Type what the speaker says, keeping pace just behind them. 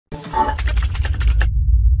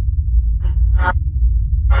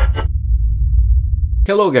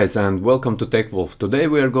Hello guys and welcome to TechWolf. Today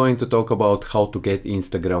we are going to talk about how to get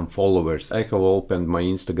Instagram followers. I have opened my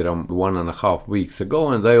Instagram 1.5 weeks ago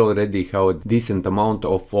and I already have a decent amount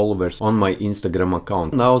of followers on my Instagram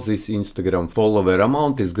account. Now this Instagram follower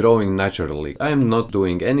amount is growing naturally. I am not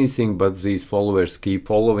doing anything, but these followers keep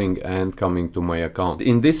following and coming to my account.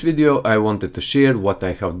 In this video I wanted to share what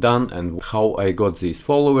I have done and how I got these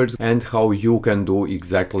followers and how you can do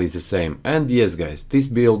exactly the same. And yes guys, this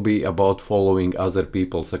will be about following other people's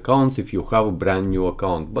accounts if you have a brand new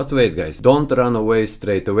account. But wait guys, don't run away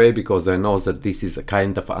straight away, because I know that this is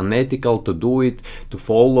kind of unethical to do it, to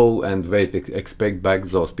follow and wait, expect back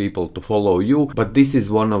those people to follow you. But this is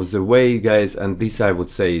one of the way guys, and this I would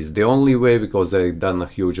say is the only way, because I've done a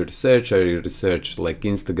huge research. I researched like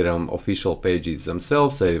Instagram official pages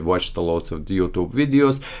themselves, I watched a lot of YouTube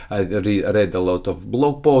videos, I read a lot of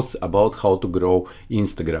blog posts about how to grow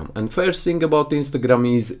Instagram. And first thing about Instagram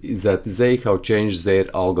is that they have changed their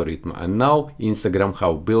algorithm, and now Instagram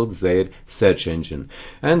have built their search engine,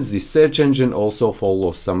 and this search engine also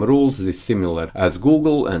follows some rules. This similar as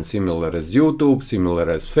Google and similar as YouTube, similar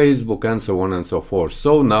as Facebook, and so on and so forth.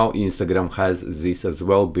 So now Instagram has this as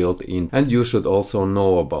well built in, and you should also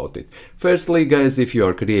know about it. Firstly guys, if you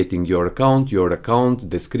are creating your account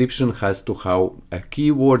description has to have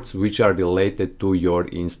keywords which are related to your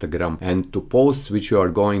Instagram and to posts which you are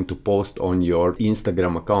going to post on your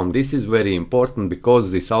Instagram account. This is very important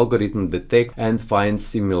because this algorithm detects and finds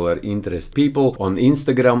similar interest people on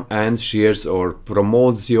Instagram and shares or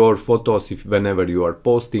promotes your photos whenever you are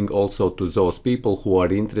posting also to those people who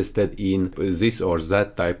are interested in this or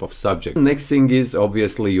that type of subject. Next thing is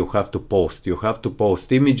obviously you have to post. You have to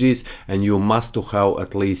post images, and you must to have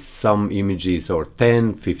at least some images, or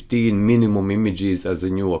 10, 15 minimum images as a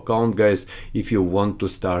new account guys, if you want to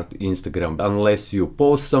start Instagram. Unless you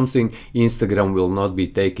post something, Instagram will not be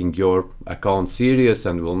taking your account serious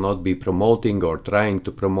and will not be promoting or trying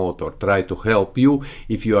to promote or try to help you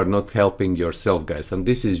if you are not helping yourself guys. And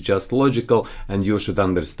this is just logical and you should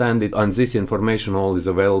understand it. And this information all is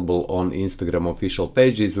available on Instagram official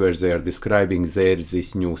pages where they are describing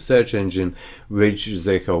this new search engine which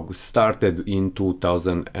they have started in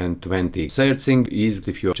 2020. Third thing is,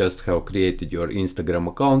 if you just have created your Instagram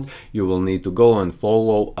account, you will need to go and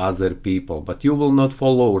follow other people, but you will not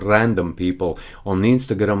follow random people on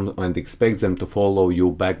Instagram and expect them to follow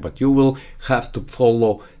you back, but you will have to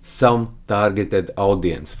follow some targeted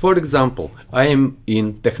audience. For example, I am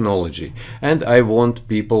in technology and I want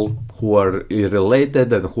people who are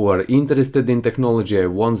related and who are interested in technology. I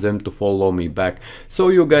want them to follow me back. So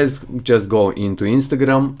you guys just go into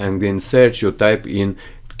Instagram and in search you type in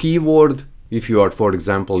keyword. If you are, for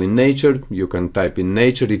example, in nature, you can type in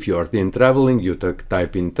nature. If you are in traveling, you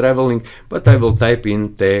type in traveling, but I will type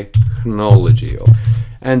in technology.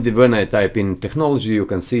 And when I type in technology, you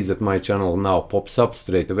can see that my channel now pops up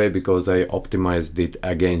straight away because I optimized it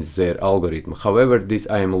against their algorithm. However, this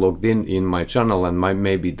I am logged in my channel, and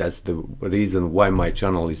maybe that's the reason why my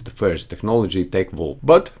channel is the first, technology TechWolf.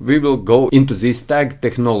 But we will go into this tag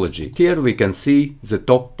technology. Here we can see the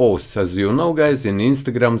top posts. As you know guys, in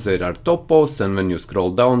Instagram there are top posts, and when you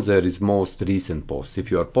scroll down there is most recent posts.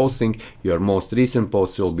 If you are posting, your most recent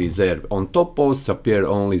posts will be there. On top posts appear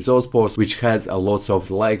only those posts which has a lot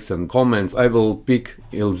of likes and comments. I will pick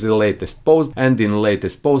the latest post, and in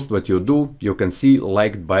latest post what you do, you can see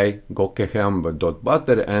liked by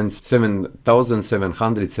Gokeham.butter and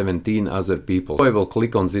 7,717 other people. So I will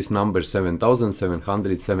click on this number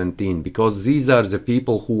 7,717 because these are the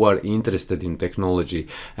people who are interested in technology,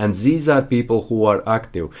 and these are people who are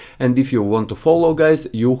active. And if you want to follow guys,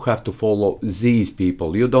 you have to follow these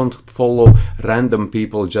people. You don't follow random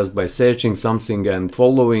people just by searching something and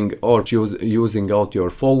following or using out your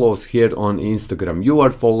follows here on Instagram. You are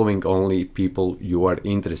following only people you are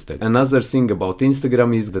interested. Another thing about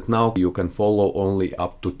Instagram is that now you can follow only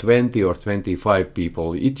up to 20 or 25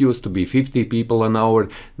 people. It used to be 50 people an hour,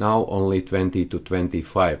 now only 20 to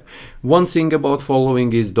 25. One thing about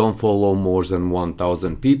following is don't follow more than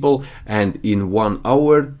 1,000 people, and in 1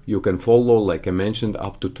 hour you can follow, like I mentioned,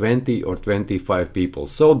 up to 20 or 25 people.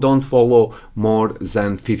 So don't follow more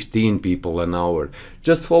than 15 people an hour.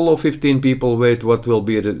 Just follow 15 people, wait what will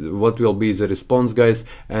be the response guys,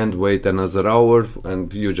 and wait another hour,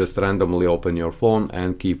 and you just randomly open your phone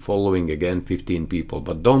and keep following again 15 people.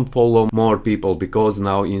 But don't follow more people, because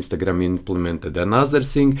now Instagram implemented another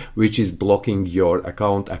thing which is blocking your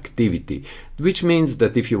account activity. which means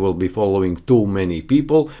that if you will be following too many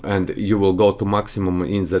people and you will go to maximum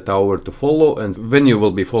in that hour to follow, and when you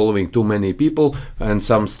will be following too many people and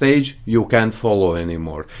some stage you can't follow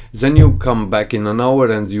anymore, then you come back in an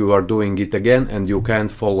hour and you are doing it again and you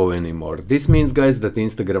can't follow anymore. This means, guys, that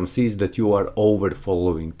Instagram sees that you are over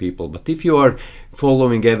following people. But if you are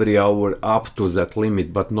following every hour up to that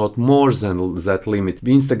limit but not more than that limit,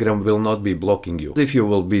 Instagram will not be blocking you. If you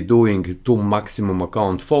will be doing two maximum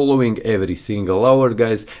account following every single hour,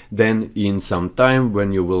 guys, then in some time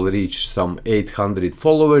when you will reach some 800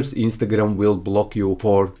 followers, Instagram will block you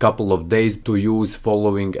for a couple of days to use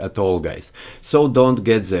following at all, guys. So don't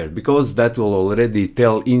get there, because that will already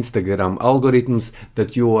tell Instagram algorithms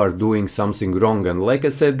that you are doing something wrong. And like I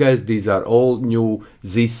said, guys, these are all new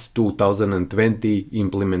this 2020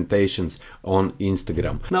 implementations on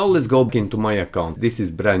Instagram. Now let's go into my account. This is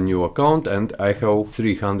brand new account and I have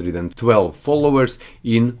 312 followers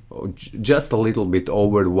in just a little bit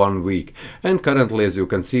over 1 week. And currently, as you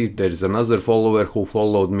can see, there is another follower who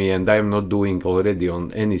followed me, and I'm not doing already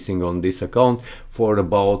on anything on this account for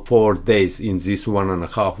about 4 days in this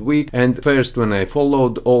 1.5 week. And first, when I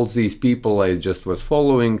followed all these people, I just was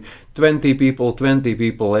following 20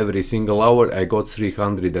 people every single hour, I got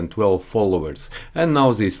 312 followers. And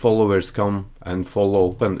now these followers come and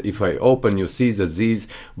follow. And if I open, you see that these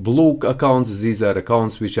blue accounts, these are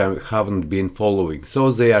accounts which I haven't been following.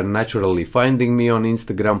 So they are naturally finding me on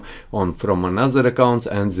Instagram from another accounts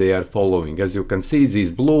and they are following. As you can see,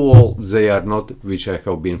 these blue all, they are not which I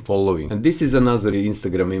have been following. And this is another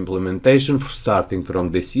Instagram implementation starting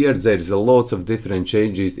from this year. There is a lot of different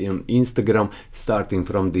changes in Instagram starting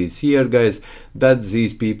from this year, guys, that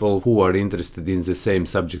these people who are interested in the same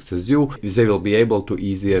subjects as you, they will be able to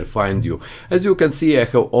easier find you. As you can see, I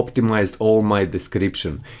have optimized all my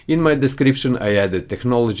description. In my description, I added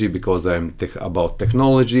technology because I'm about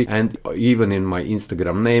technology, and even in my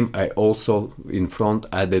Instagram name, I also in front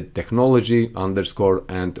added technology underscore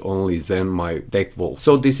and only then my TechWolf.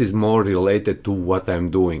 So this is more related to what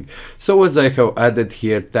I'm doing. So as I have added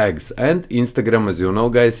here tags, and Instagram, as you know,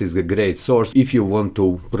 guys, is a great source if you want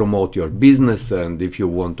to promote your business and if you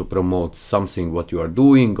want to promote something what you are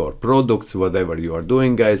doing or products, whatever you are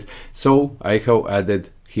doing, guys. So I have added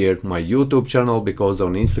here my YouTube channel because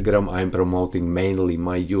on Instagram I'm promoting mainly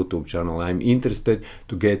my YouTube channel. I'm interested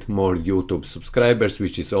to get more YouTube subscribers,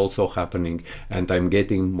 which is also happening, and I'm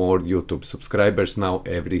getting more YouTube subscribers now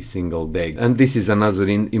every single day. And this is another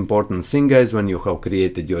important thing, guys. When you have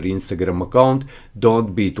created your Instagram account,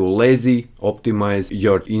 don't be too lazy. Optimize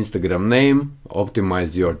your Instagram name,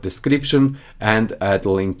 optimize your description, and add a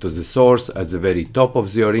link to the source at the very top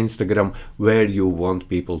of your Instagram where you want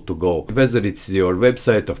people to go. Whether it's your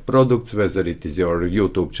website of products, whether it is your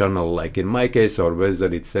YouTube channel like in my case, or whether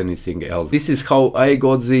it's anything else. This is how I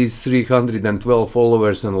got these 312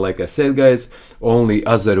 followers, and like I said, guys, only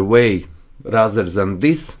other way rather than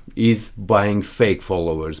this is buying fake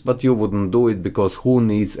followers, but you wouldn't do it because who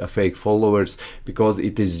needs a fake followers, because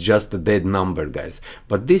it is just a dead number, guys.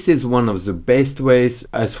 But this is one of the best ways.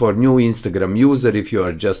 As for new Instagram user, if you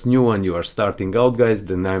are just new and you are starting out, guys,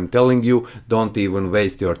 then I'm telling you, don't even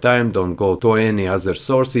waste your time, don't go to any other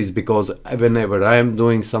sources, because whenever I'm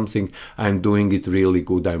doing something, I'm doing it really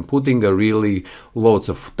good. I'm putting a really lots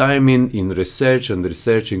of time in research and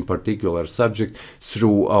researching particular subject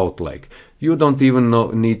throughout. Like, you don't even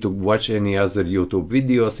need to watch any other YouTube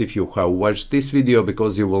videos if you have watched this video,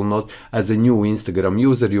 because you will not, as a new Instagram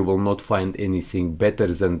user, you will not find anything better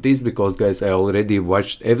than this, because, guys, I already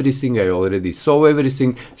watched everything, I already saw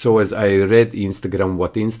everything. So as I read Instagram,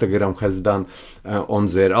 what Instagram has done on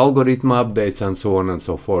their algorithm updates and so on and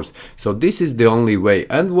so forth. So this is the only way.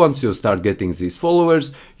 And once you start getting these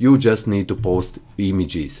followers, you just need to post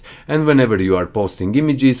images. And whenever you are posting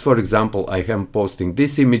images, for example, I am posting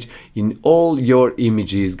this image, in all your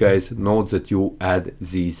images, guys, note that you add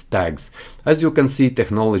these tags. As you can see,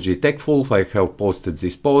 technology TechWolf, I have posted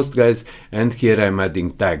this post, guys, and here I'm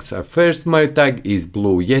adding tags. First, my tag is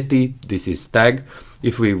Blue Yeti. This is tag.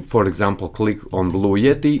 If we, for example, click on Blue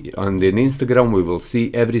Yeti and in Instagram, we will see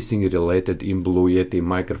everything related in Blue Yeti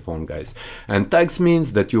microphone, guys. And tags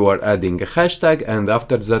means that you are adding a hashtag, and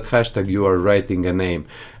after that hashtag you are writing a name.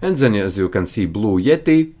 And then, as you can see, Blue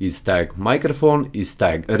Yeti is tag, microphone is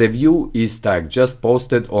tag, review is tag, just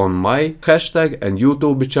posted on my hashtag, and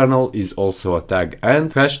YouTube channel is also a tag,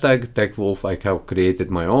 and hashtag TechWolf, I have created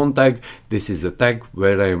my own tag. This is a tag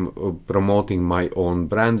where I'm promoting my own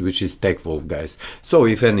brand, which is TechWolf, guys. So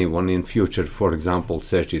if anyone in future, for example,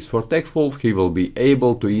 searches for TechWolf, he will be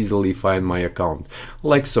able to easily find my account.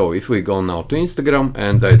 Like so, if we go now to Instagram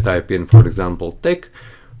and I type in, for example, tech,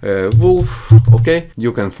 Wolf, okay,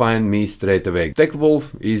 you can find me straight away.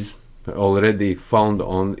 TechWolf is already found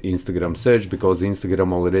on Instagram search because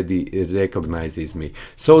Instagram already recognizes me.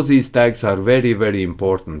 So these tags are very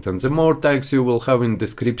important, and the more tags you will have in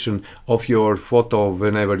description of your photo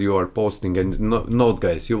whenever you are posting, and note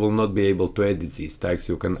guys, you will not be able to edit these tags.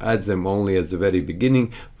 You can add them only at the very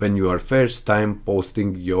beginning when you are first time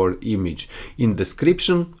posting your image. In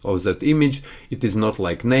description of that image, it is not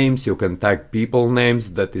like names. You can tag people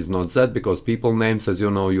names. That is not that, because people names, as you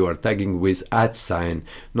know, you are tagging with @,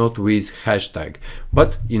 not with hashtag.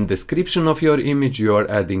 But in description of your image you are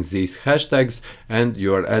adding these hashtags, and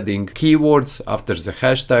you are adding keywords after the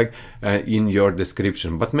hashtag in your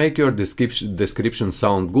description. But make your description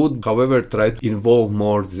sound good. However, try to involve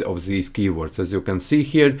more of these keywords. As you can see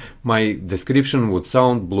here, my description would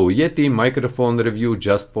sound Blue Yeti microphone review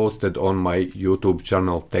just posted on my YouTube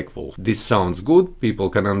channel TechWolf. This sounds good, people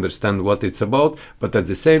can understand what it's about, but at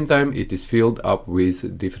the same time it is filled up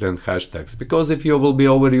with different hashtags, because if you will be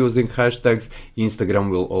overusing hashtags, Instagram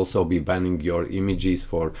will also be banning your images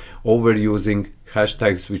for overusing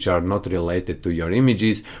hashtags which are not related to your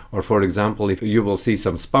images. Or for example, if you will see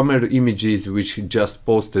some spammer images which just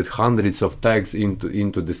posted hundreds of tags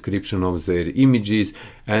into description of their images,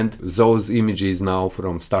 and those images now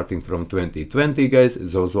starting from 2020 guys,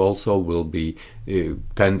 those also will be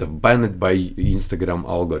kind of banned by Instagram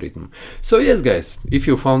algorithm. So yes guys, if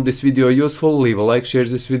you found this video useful, leave a like, share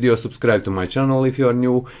this video, subscribe to my channel if you are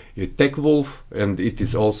new, TechWolf, and it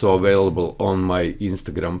is also available on my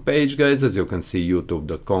Instagram page guys, as you can see,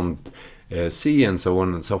 youtube.com and so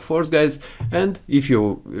on and so forth guys. And if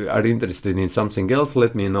you are interested in something else,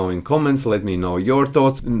 let me know in comments, let me know your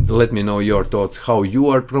thoughts, how you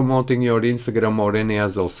are promoting your Instagram or any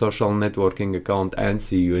other social networking account, and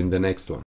see you in the next one.